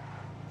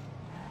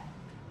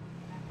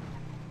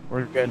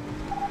 We're good.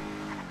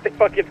 They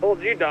fucking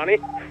told you, Donnie.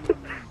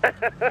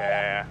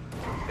 Yeah.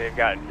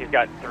 He's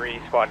got 3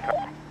 squad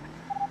cars.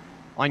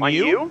 On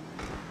you?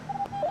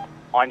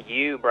 On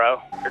you,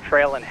 bro. You're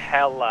trailing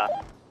Hella.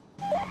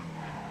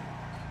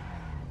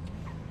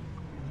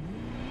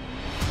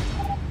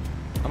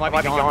 I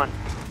might be gone.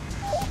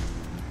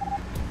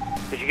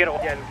 Did you get a...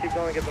 Yeah, just keep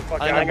going, get the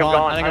fuck out. I think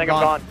I'm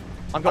gone.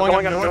 I'm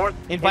going up north.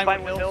 In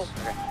Vinewood Hills.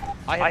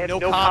 I have no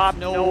cops,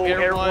 no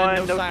air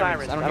one, no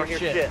sirens. I don't hear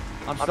shit.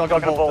 I'm stuck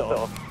on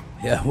Boltville.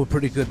 Yeah, we're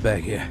pretty good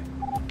back here.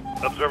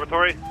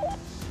 Observatory?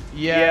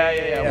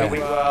 Yeah.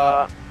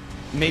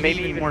 Maybe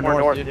even more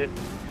north, dude.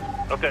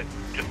 Okay,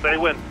 just stay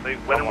win. Stay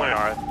win and win.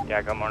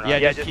 Yeah, go more north.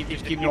 Yeah,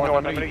 just keep north.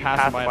 I'm gonna be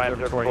passing by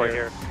observatory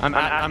here. I'm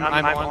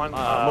on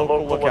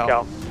local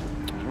lookout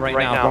right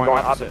now,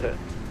 going opposite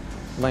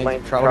lane.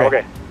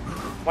 Okay.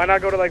 Why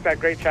not go to like that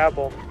Great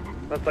Chapel?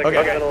 That's like in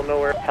the middle of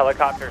nowhere.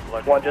 Helicopters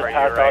looking One just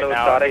passed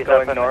autostatic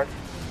going north.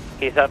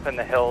 He's up in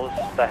the hills.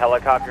 The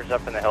helicopter's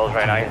up in the hills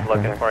right now. He's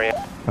looking for you.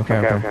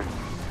 Okay.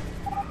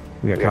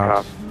 We got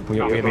cops. We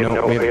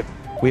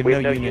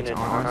have no units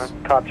on us.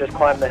 Cop just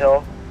climbed the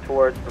hill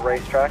towards the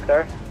racetrack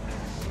there.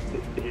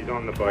 He's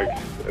on the bike.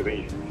 I think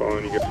he's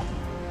following you.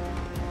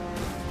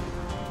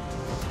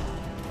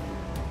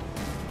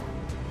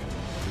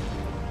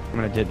 I'm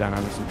gonna dip down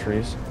under some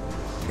trees.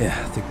 Yeah,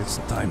 I think it's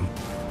the time.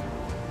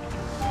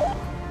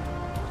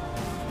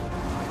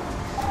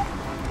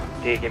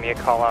 D, give me a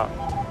call out.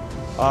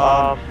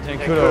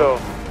 Tankudo.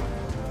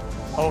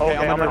 Okay,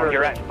 I'm under a bridge.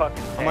 You're at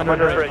fucking... I'm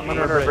under a bridge. I'm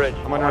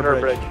under a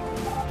bridge.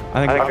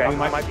 I think we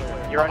might be...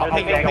 You're under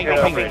the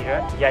bridge.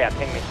 Yeah,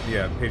 ping me.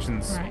 Yeah,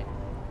 patient's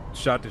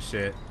shot to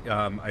shit.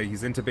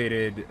 He's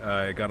intubated,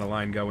 got a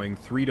line going,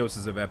 3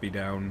 doses of epi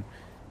down.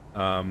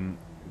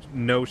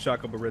 No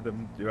shock of a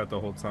rhythm throughout the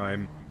whole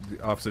time.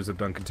 The officers have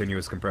done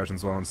continuous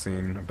compressions while on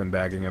scene. I've been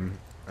bagging him.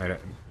 I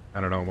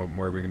don't know what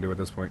more we can do at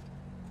this point.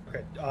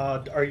 Okay,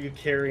 are you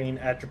carrying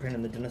atropine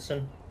and the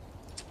adenosine?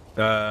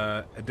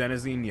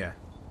 Adenosine, yeah.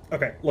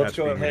 Okay, let's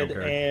go ahead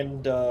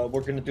and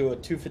we're going to do a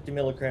 250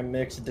 milligram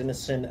mix,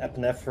 adenosine,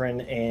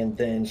 epinephrine, and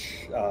then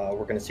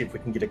we're going to see if we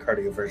can get a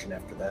cardioversion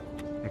after that.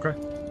 Okay.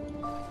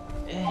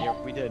 Yeah,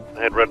 we did.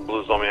 I had red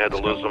blues on me. I had to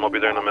lose them. I'll be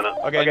there in a minute.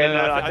 Okay,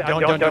 no,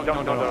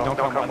 don't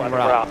come. We're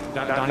out.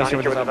 Donnie's here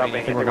without me.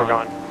 I think we're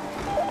gone.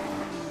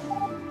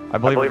 I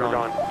believe we're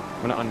gone.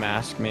 I'm gonna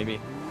unmask, maybe.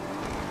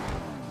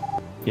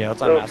 Yeah,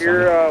 let's unmask. So if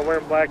you're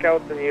wearing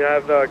blackouts and you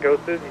have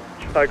ghosted, you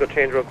should probably go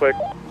change real quick.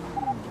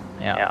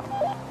 Yeah.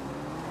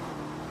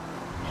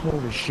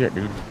 Holy shit,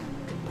 dude.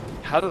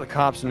 How do the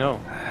cops know?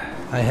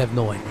 I have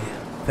no idea.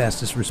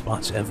 Fastest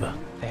response ever.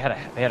 They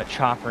had a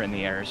chopper in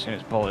the air as soon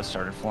as bullets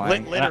started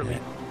flying. Literally.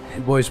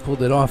 You boys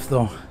pulled it off,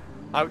 though.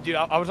 Dude,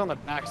 I was on the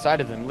back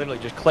side of them, literally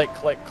just click,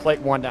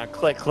 one down,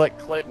 click,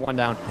 one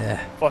down.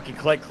 Yeah. Fucking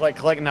click,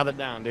 another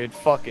down, dude.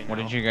 Fucking. What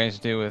did you guys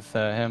do with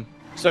him?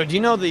 So do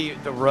you know the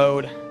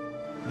road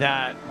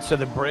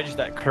the bridge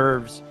that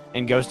curves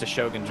and goes to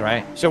Shogun's,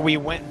 right? So we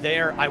went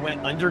there. I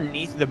went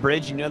underneath the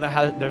bridge. You know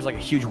how there's like a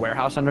huge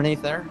warehouse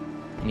underneath there?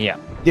 Yeah.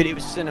 Dude, it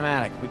was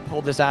cinematic. We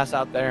pulled this ass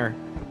out there.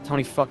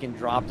 Tony fucking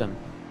dropped him.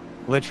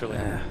 Literally.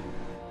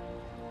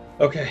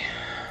 Okay.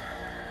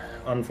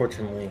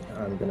 Unfortunately,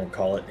 I'm gonna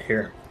call it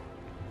here.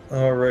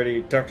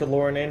 Alrighty, Dr.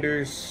 Lauren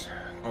Anders,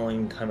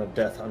 calling time of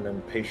death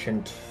unknown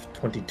patient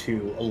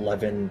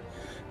 2211,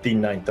 the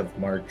 9th of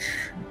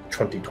March,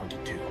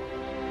 2022.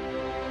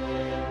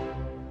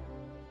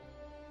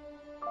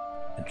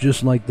 And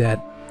just like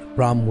that, the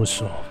problem was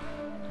solved.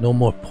 No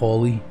more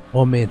Paulie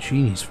or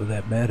Mancini's for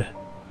that matter.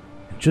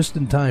 And just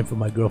in time for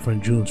my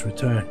girlfriend June's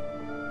return,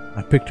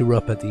 I picked her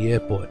up at the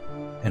airport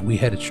and we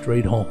headed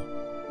straight home,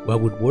 where I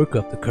would work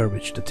up the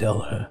courage to tell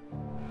her.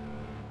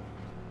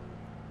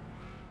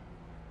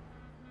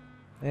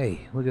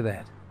 Hey, look at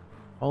that.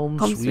 Home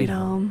sweet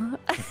home.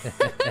 I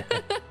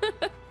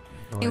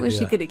wish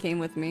you could have came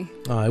with me.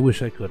 Oh, I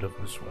wish I could have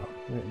as well.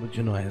 But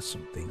you know, I had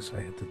some things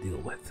I had to deal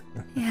with.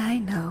 Yeah, I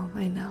know.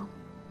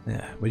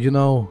 Yeah, but you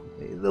know,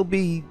 there'll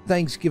be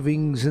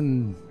Thanksgivings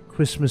and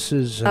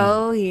Christmases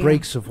and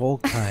breaks of all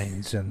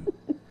kinds, and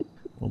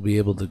we'll be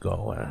able to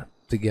go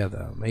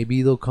together.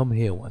 Maybe they'll come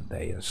here one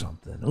day or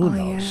something. Who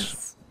knows?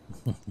 Yes.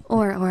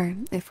 or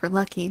if we're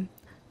lucky,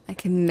 I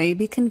can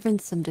maybe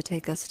convince them to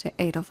take us to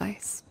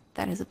Edelweiss.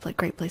 That is a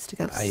great place to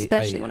go,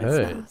 especially when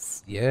it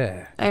snows.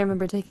 Yeah. I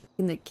remember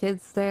taking the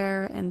kids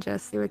there, and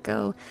just they would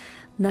go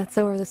nuts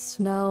over the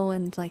snow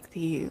and like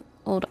the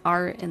old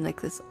art and like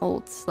this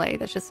old sleigh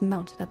that's just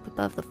mounted up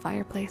above the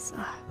fireplace.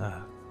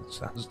 That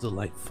sounds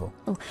delightful.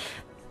 Oh,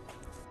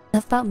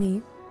 enough about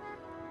me.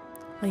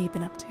 What have you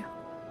been up to?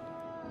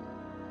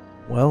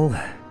 Well,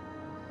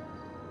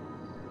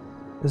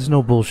 there's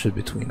no bullshit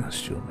between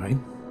us, June, right?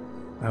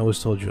 I always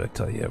told you I'd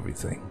tell you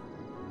everything.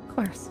 Of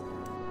course.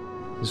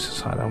 This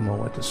is hard. I don't know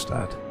where to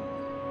start.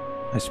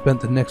 I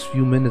spent the next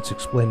few minutes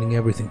explaining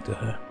everything to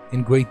her,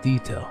 in great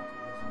detail.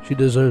 She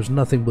deserves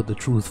nothing but the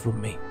truth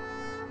from me.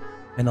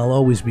 And I'll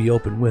always be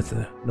open with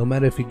her, no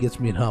matter if it gets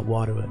me in hot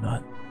water or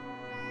not.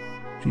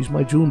 She's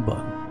my June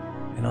bug,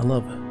 and I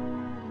love her.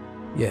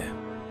 Yeah,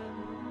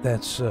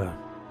 that's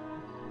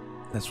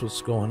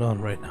what's going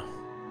on right now.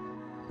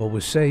 But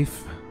we're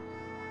safe.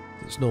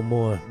 There's no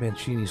more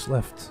Mancini's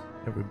left.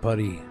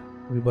 Everybody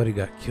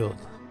got killed.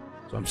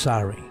 So I'm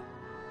sorry.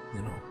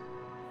 You know,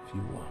 if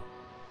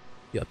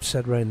you're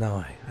upset right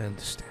now, I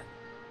understand.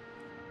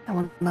 I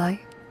won't lie.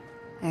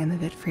 I am a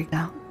bit freaked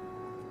out.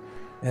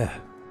 Yeah.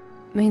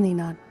 Mainly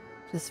not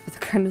just for the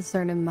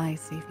concern of my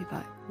safety,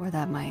 but or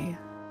that my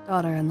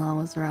daughter-in-law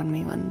was around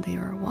me when they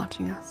were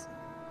watching us.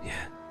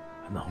 Yeah,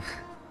 I know.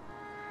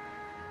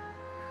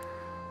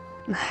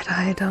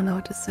 I don't know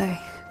what to say.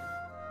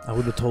 I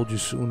would have told you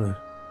sooner,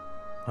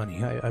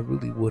 honey. I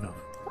really would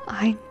have.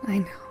 I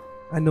know.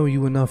 I know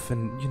you enough,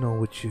 and you know,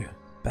 with your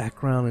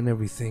background and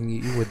everything,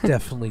 you were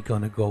definitely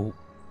gonna go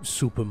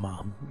super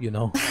mom, you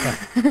know?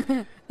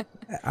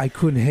 I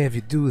couldn't have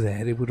you do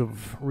that. It would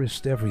have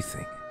risked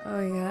everything. Oh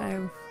yeah, I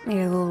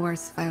made it a little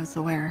worse if I was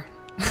aware.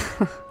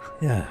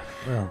 Yeah,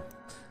 well,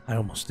 I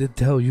almost did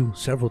tell you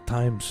several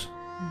times,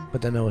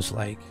 but then I was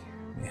like,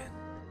 man,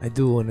 I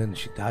do, and then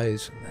she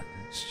dies, and then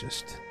it's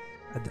just,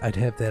 I'd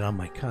have that on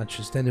my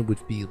conscience. Then it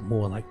would be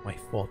more like my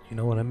fault, you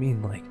know what I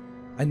mean? Like,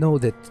 I know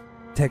that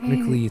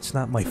technically it's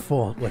not my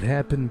fault what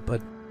happened,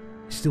 but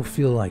I still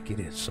feel like it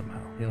is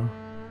somehow, you know?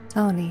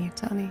 Tony,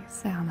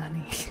 sound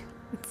honey.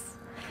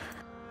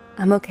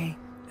 I'm okay.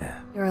 Yeah.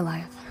 You're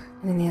alive.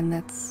 And in the end,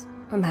 that's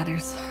what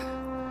matters.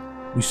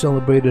 We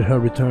celebrated her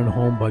return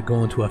home by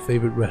going to our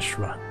favorite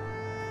restaurant.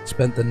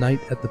 Spent the night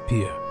at the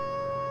pier.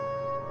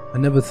 I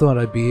never thought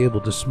I'd be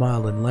able to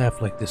smile and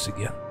laugh like this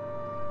again.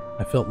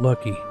 I felt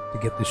lucky to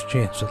get this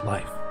chance at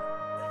life.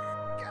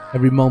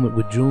 Every moment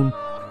with June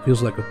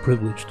feels like a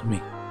privilege to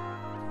me.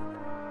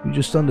 We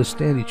just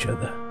understand each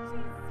other,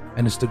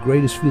 and it's the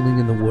greatest feeling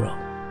in the world.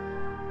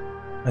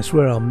 I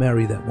swear I'll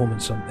marry that woman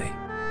someday.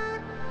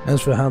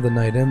 As for how the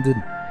night ended,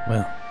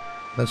 well,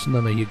 that's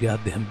none of your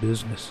goddamn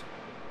business.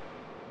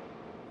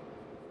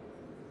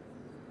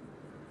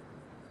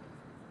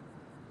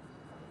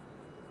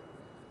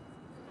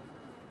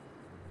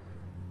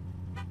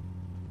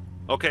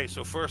 Okay,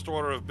 so first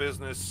order of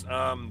business,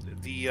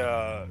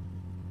 the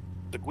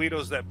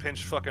Guidos that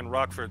pinched fucking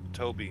Rockford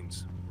toe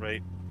beans,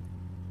 right?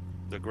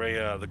 The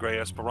gray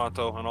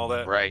Esperanto and all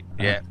that. Right.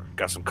 Yeah.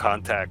 Got some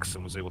contacts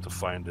and was able to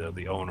find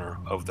the owner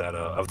of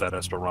that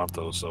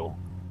Esperanto. So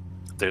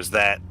there's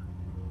that,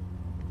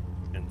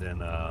 and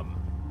then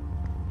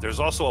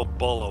there's also a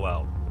bolo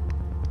out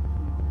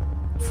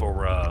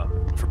for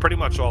pretty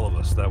much all of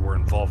us that were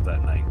involved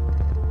that night.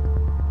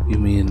 You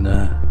mean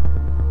the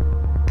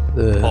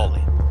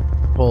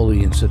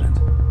Paulie incident?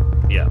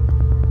 Yeah.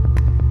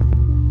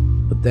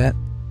 But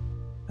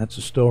that's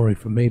a story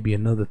for maybe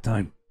another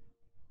time.